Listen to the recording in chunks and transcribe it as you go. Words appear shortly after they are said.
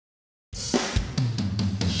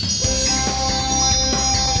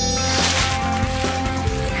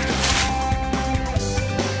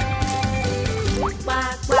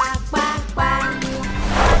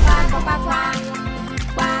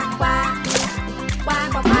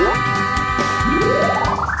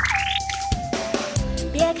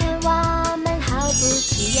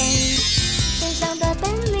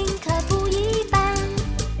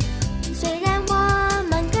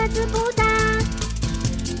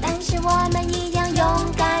我们一样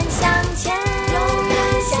勇敢向前，勇敢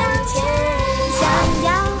向前。想要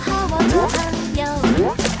和我做朋友，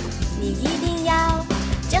你一定要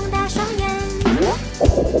睁大双眼。不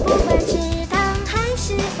管池塘还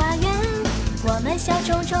是花园，我们小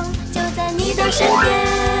虫虫就在你的身边。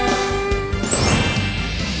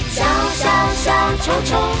小小小虫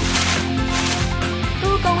虫，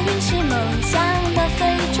蒲公英是梦想的飞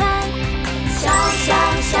船。小小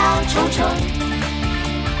小虫虫，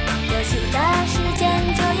游戏的时间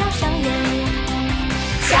就要上演。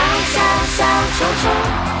小小小虫虫，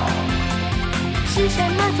是什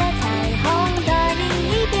么在彩虹的另一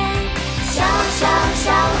边？小小小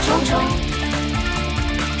虫虫，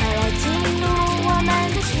快来进入我们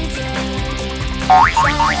的世界。小小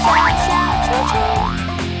小虫虫，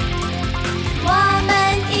我们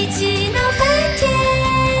一起闹翻天。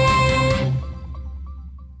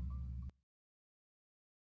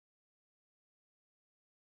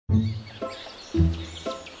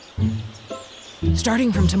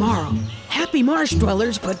Starting from tomorrow, happy marsh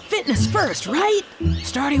dwellers put fitness first, right?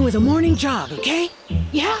 Starting with a morning jog, okay?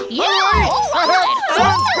 Yeah? Yeah! All right!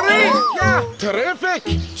 Sounds great! Yeah! Terrific!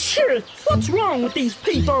 Sure, what's wrong with these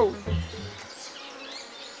people?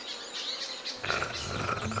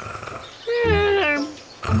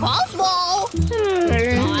 Cosmo!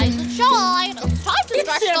 Rise and shine! It's time to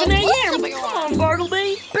It's stretch 7 those glutes a.m. of yours. Come on,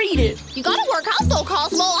 Bartleby, beat it! You gotta work out though,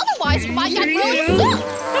 Cosmo, otherwise you might get really sick.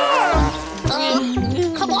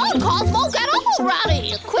 Come on, Cosmo, get up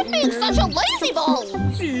already! Quit being such a lazy bone!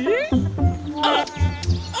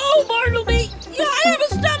 Oh, Bartleby, yeah, I have a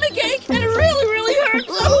stomach ache and it really hurts!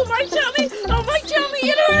 Oh, my tummy, it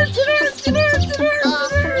hurts, it hurts, it hurts, it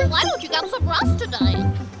hurts, it hurts! Why don't you get some rest today?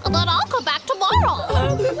 And then I'll come back tomorrow.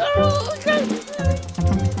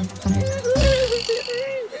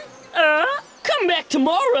 Come back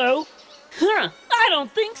tomorrow? Huh, I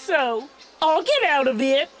don't think so. I'll get out of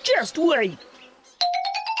it, just wait.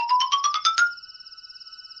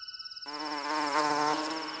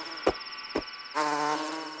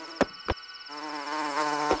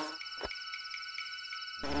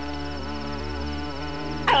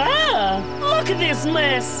 Ah, look at this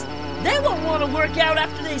mess. They won't want to work out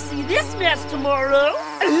after they see this mess tomorrow.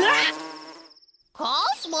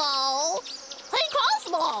 Cosmo! Hey,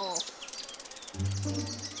 Cosmo!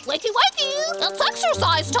 Wakey, wakey! It's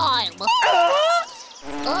exercise time! Come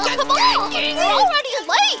on! We're already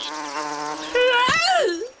late!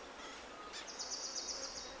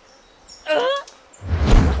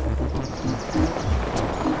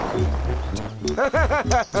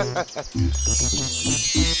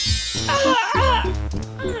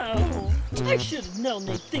 Oh, I should have known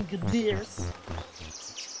they'd think of this.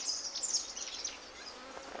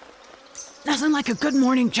 Nothing like a good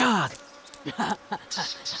morning jog.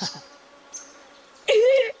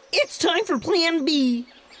 It's time for Plan B.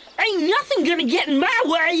 Ain't nothing gonna get in my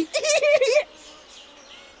way.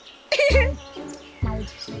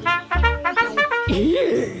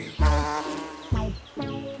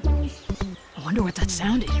 I wonder what that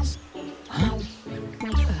sound is. Huh?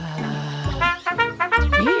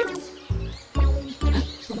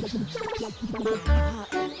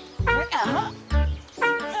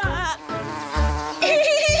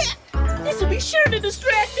 This'll be sure to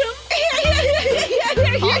distract him.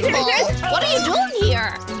 Cosmo, what are you doing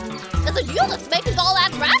here? Is it you that's making all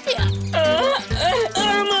that racket?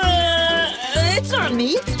 It's not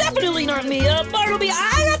me. It's definitely not me. Bartleby,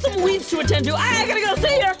 I got some weeds to attend to. I gotta go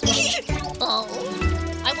see her. Oh,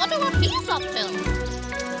 I wonder what he's up to.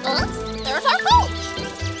 There's our coach.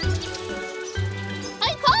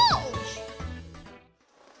 Hey, coach.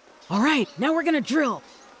 All right, now we're gonna drill.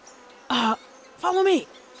 Follow me.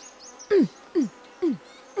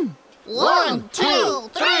 1, 2,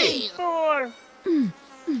 3. 4.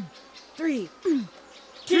 3.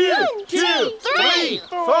 2, 2, 3,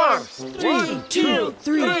 4. 3, 2,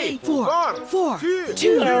 3, 4. 4,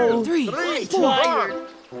 2, 3, 4.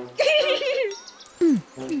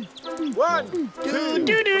 1, 2,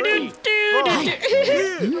 3,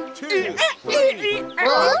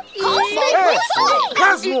 Cosmo,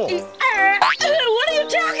 Cosmo! What are you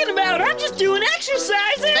talking about? I'm just doing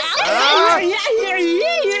exercises.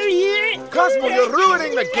 Cosmo, you're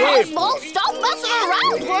ruining the game! Cosmo, stop messing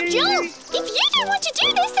around, would you? If you don't want to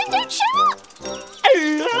do this, then don't show up.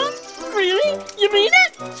 Really? You mean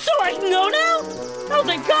it? So I can go now? Oh,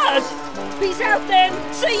 thank gosh. Peace out then.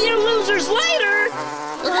 See you losers later.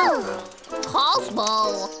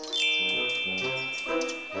 Cosmo.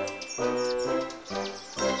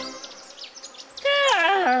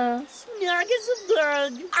 Snug as a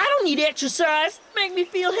bug. I don't need exercise to make me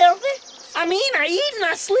feel healthy. I mean, I eat and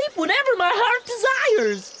I sleep whenever my heart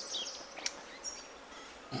desires.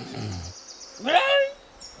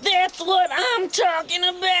 what I'm talking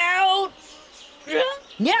about.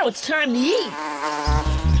 Now it's time to eat.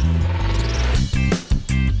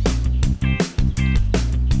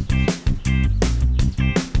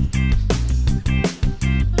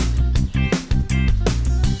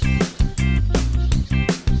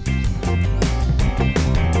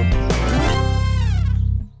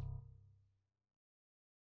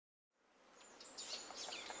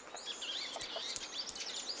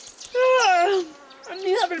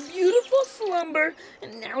 Another beautiful slumber,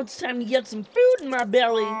 and now it's time to get some food in my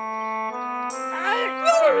belly. What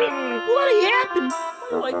happened?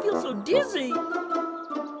 Why do I feel so dizzy?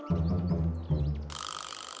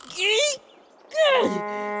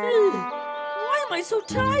 Why am I so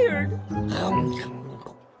tired?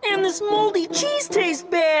 And this moldy cheese tastes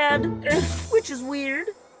bad, which is weird.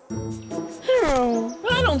 Oh,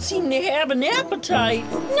 I don't seem to have an appetite.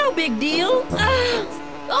 No big deal.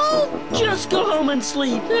 I'll just go home and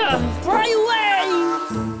sleep. Fly away!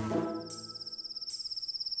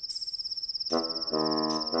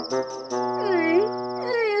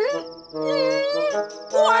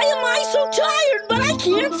 Why am I so tired, but I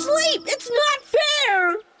can't sleep? It's not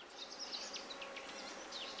fair!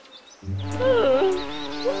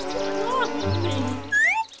 What's going on with me?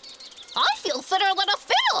 I feel fitter than a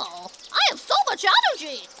fiddle. I have so much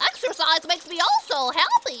energy. Exercise makes me also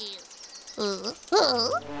happy. I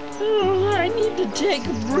need to take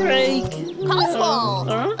a break. Cosmo!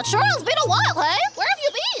 It sure has been a while, hey? Where have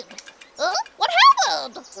you been? What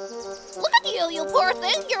happened? Look at you, you poor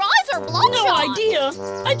thing. Your eyes are bloodshot. No idea.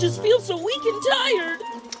 I just feel so weak and tired.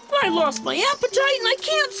 I lost my appetite and I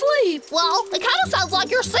can't sleep. Well, it kind of sounds like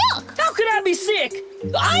you're sick. How could I be sick?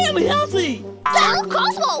 I am healthy.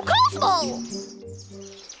 Cosmo! Cosmo!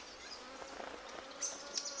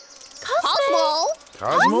 Cosmo!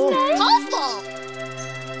 Cosmo? Cosmo!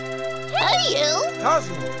 Hey, you!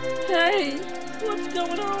 Cosmo. Hey, what's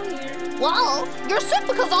going on here? Well, you're sick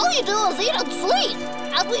because all you do is eat and sleep.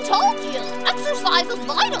 As we told you, exercise is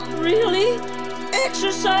vital. Really?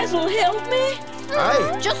 Exercise will help me?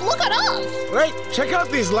 Aye. Just look at us. Right, check out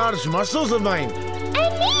these large muscles of mine.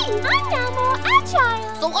 And me, I'm now more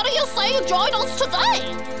agile. So what do you say you join us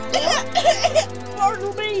today?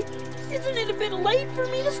 Bartleby, isn't it a bit late for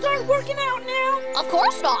me to start working out now? Of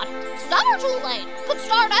course not. It's never too late. Could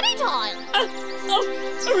start anytime.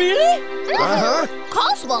 Really? Uh-huh.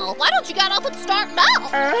 Cosmo, why don't you get up and start now?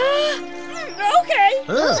 Okay.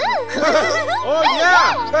 Oh,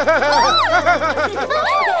 yeah!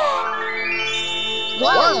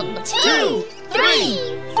 1, 2,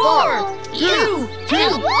 3, 4. You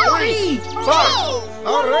can worry. 5.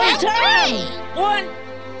 All right. Three. 1,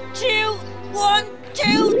 2, 1,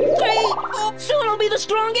 2, 3, 4. Soon I'll be the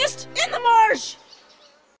strongest in the marsh.